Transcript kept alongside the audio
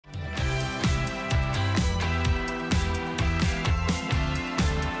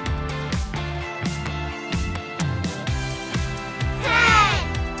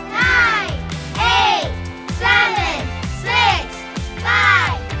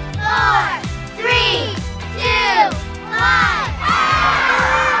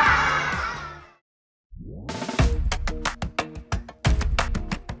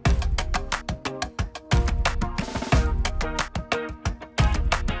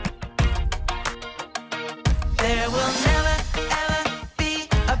There will never, ever be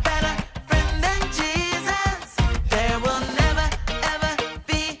a better friend than Jesus. There will never, ever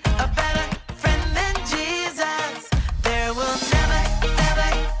be a better friend than Jesus. There will never, ever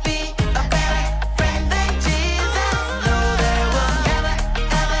be a better friend than Jesus. No, there will never,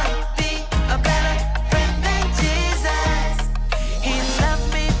 ever be a better friend than Jesus. He loved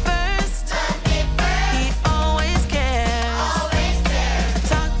me first. He always cares.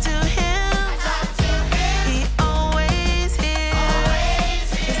 Talk to him. He always hears.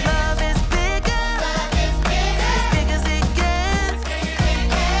 His love is bigger. As big as it gets.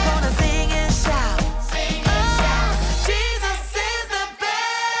 Gonna sing and shout. Oh, Jesus is the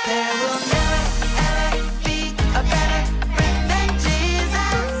best. There will never, ever be a better friend than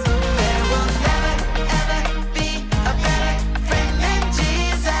Jesus. There will never, ever be a better friend than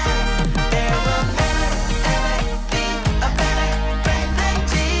Jesus. There will never, ever be a better friend than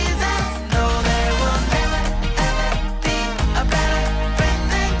Jesus. No, there will never, ever be a better friend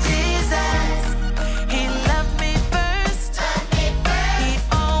than Jesus. He loved me first. He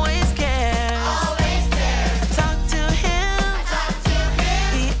always cares. Talk to him.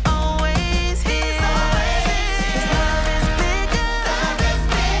 He always hears. His love is bigger. As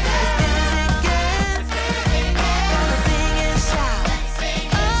big as it gets. Gonna sing and shout.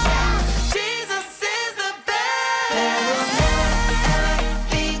 Oh, Jesus is the best. There will never, ever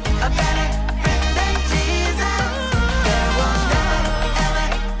be a better friend than Jesus. There will never, ever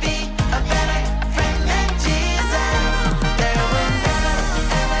be a better friend than Jesus. There will never,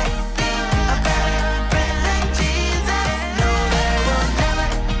 ever be a better friend than Jesus. No, there will never,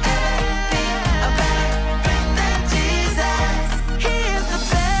 ever be a better friend than Jesus. He is the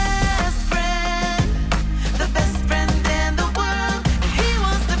best friend in the world. He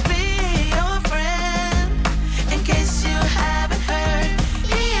wants to be your friend. In case you haven't heard,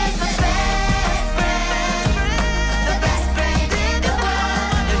 he is the best friend in the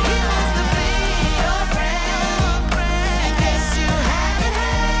world. He wants to be your friend. In case you haven't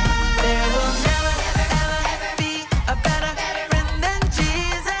heard, there will never, ever be a better friend than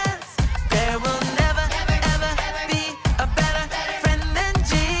Jesus. There will never, ever be a better friend than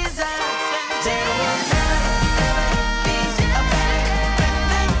Jesus. There will never, ever be a better friend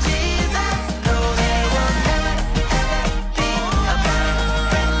than Jesus. No, there will never, ever be a better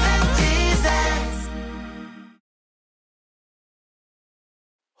friend than Jesus.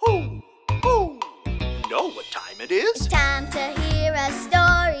 Who? You know what time it is? Time to hear a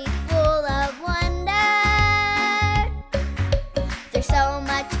story full of wonder. There's so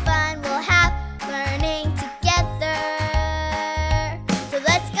much fun we'll have learning together. So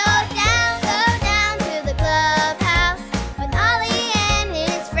let's go down to the clubhouse with Ollie and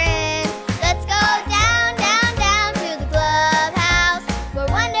his friends. Let's go down to the clubhouse where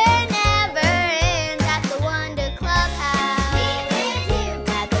wonder never ends at the Wonder Clubhouse. Meet with you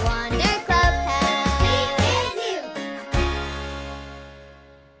at the Wonder Clubhouse. Meet with you.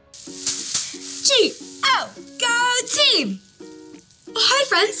 Go team! Oh, hi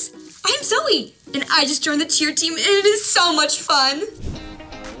friends, I'm Zoe, and I just joined the cheer team and it is so much fun.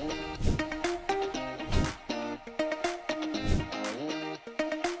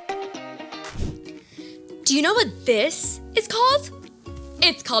 Do you know what this is called?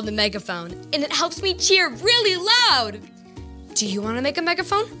 It's called the megaphone, and it helps me cheer really loud. Do you want to make a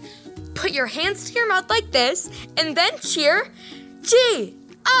megaphone? Put your hands to your mouth like this, and then cheer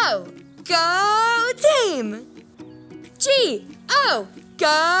G-O, go team! G-O,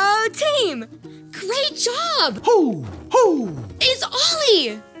 go team! Great job! Ho! It's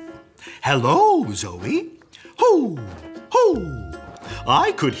Ollie! Hello, Zoe. Ho!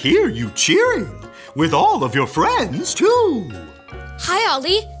 I could hear you cheering with all of your friends, too. Hi,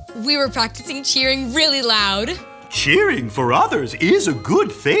 Ollie. We were practicing cheering really loud. Cheering for others is a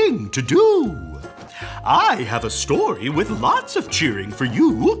good thing to do. I have a story with lots of cheering for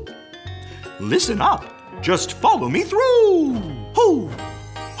you. Listen up. Just follow me through. Ho!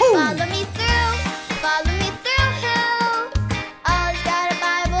 Follow me through, who? Ollie's got a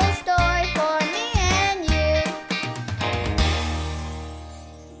Bible story for me and you.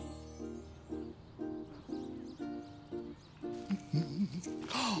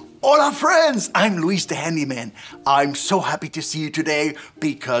 Hola, friends! I'm Luis the Handyman. I'm so happy to see you today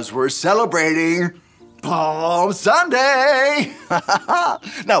because we're celebrating Palm Sunday!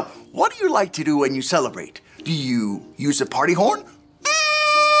 Now, what do you like to do when you celebrate? Do you use a party horn?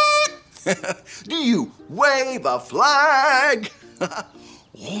 Do you wave a flag?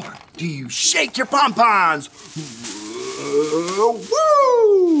 Or do you shake your pom-poms?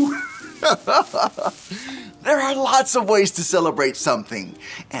 Woo! There are lots of ways to celebrate something.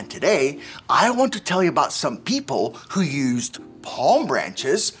 And today, I want to tell you about some people who used palm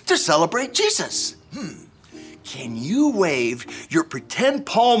branches to celebrate Jesus. Can you wave your pretend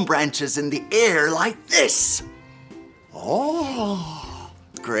palm branches in the air like this? Oh,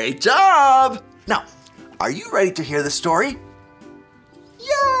 great job! Now, are you ready to hear the story?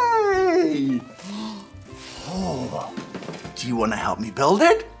 Yay! Oh, do you want to help me build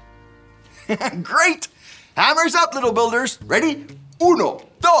it? Great! Hammers up, little builders. Ready? Uno,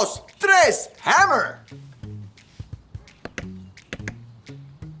 dos, tres, hammer!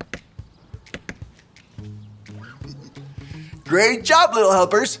 Great job, little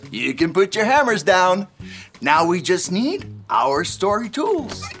helpers. You can put your hammers down. Now we just need our story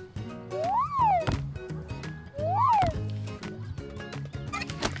tools.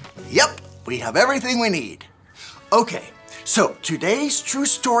 Yep, we have everything we need. Okay, so today's true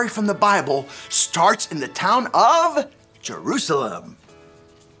story from the Bible starts in the town of Jerusalem.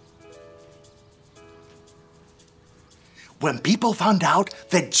 When people found out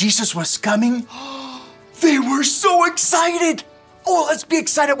that Jesus was coming, they were so excited. Oh, let's be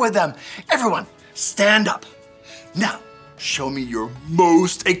excited with them. Everyone, stand up. Now, show me your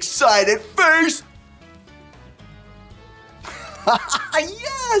most excited face.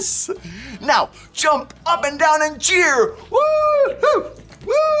 Yes! Now, jump up and down and cheer. Woo-hoo!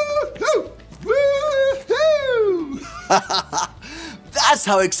 Woo-hoo! Woo-hoo! That's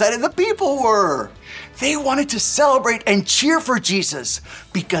how excited the people were. They wanted to celebrate and cheer for Jesus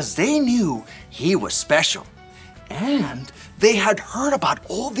because they knew he was special. And they had heard about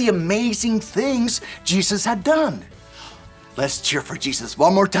all the amazing things Jesus had done. Let's cheer for Jesus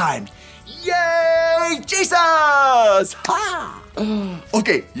one more time. Yay, Jesus! Ha!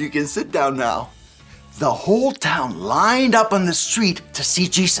 Okay, you can sit down now. The whole town lined up on the street to see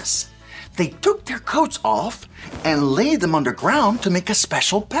Jesus. They took their coats off and laid them underground to make a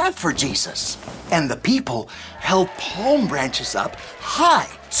special path for Jesus. And the people held palm branches up high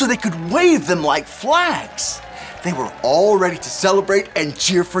so they could wave them like flags. They were all ready to celebrate and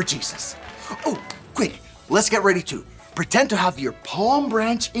cheer for Jesus. Oh, quick, let's get ready too. Pretend to have your palm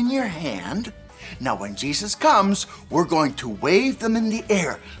branch in your hand. Now when Jesus comes, we're going to wave them in the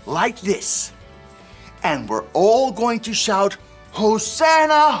air like this. And we're all going to shout,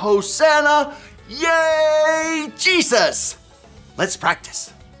 Hosanna, Hosanna, yay, Jesus! Let's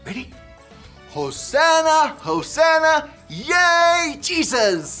practice. Ready? Hosanna, Hosanna, yay,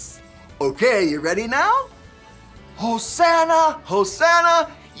 Jesus! Okay, you ready now? Hosanna, Hosanna,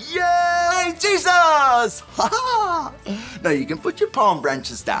 yay, Jesus! Ha-ha! Now you can put your palm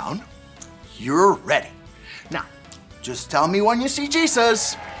branches down. You're ready. Now, just tell me when you see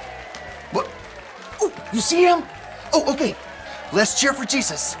Jesus. What? Oh, you see him? Oh, okay. Let's cheer for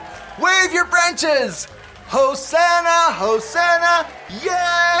Jesus. Wave your branches. Hosanna, Hosanna,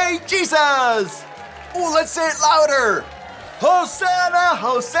 yay, Jesus! Oh, let's say it louder. Hosanna,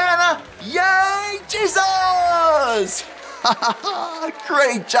 Hosanna, yay, Jesus!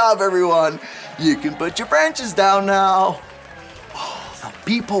 Great job, everyone. You can put your branches down now. Oh, the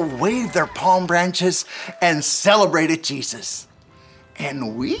people waved their palm branches and celebrated Jesus.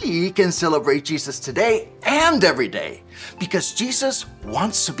 And we can celebrate Jesus today and every day because Jesus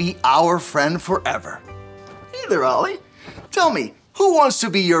wants to be our friend forever. Hey there, Ollie. Tell me, who wants to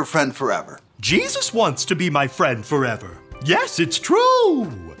be your friend forever? Jesus wants to be my friend forever. Yes, it's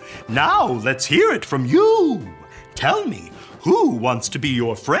true. Now let's hear it from you. Tell me, who wants to be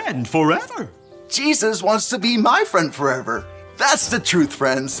your friend forever? Jesus wants to be my friend forever. That's the truth,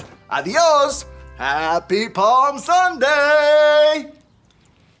 friends. Adios. Happy Palm Sunday.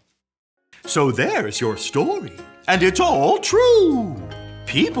 So there's your story, and it's all true.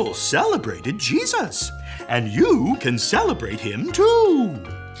 People celebrated Jesus, and you can celebrate him too.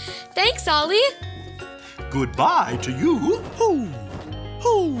 Thanks, Ollie. Goodbye to you. Hoo,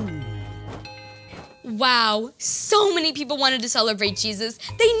 hoo. Wow, so many people wanted to celebrate Jesus.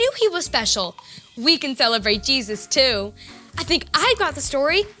 They knew he was special. We can celebrate Jesus too. I think I got the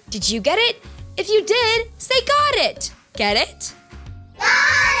story. Did you get it? If you did, say got it. Get it? Got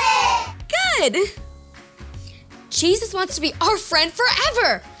it! Good. Jesus wants to be our friend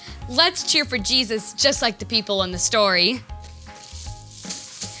forever. Let's cheer for Jesus just like the people in the story.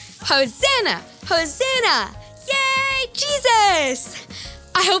 Hosanna! Hosanna! Yay, Jesus!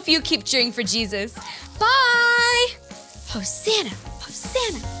 I hope you keep cheering for Jesus. Bye! Hosanna!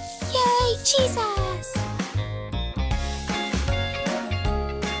 Hosanna! Yay, Jesus!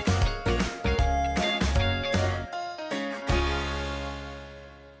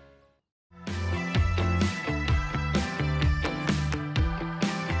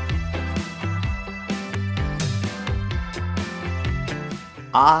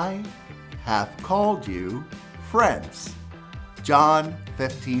 I have called you friends. John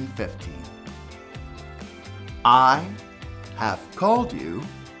 15:15. I have called you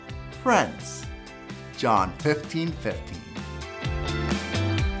friends. John 15:15.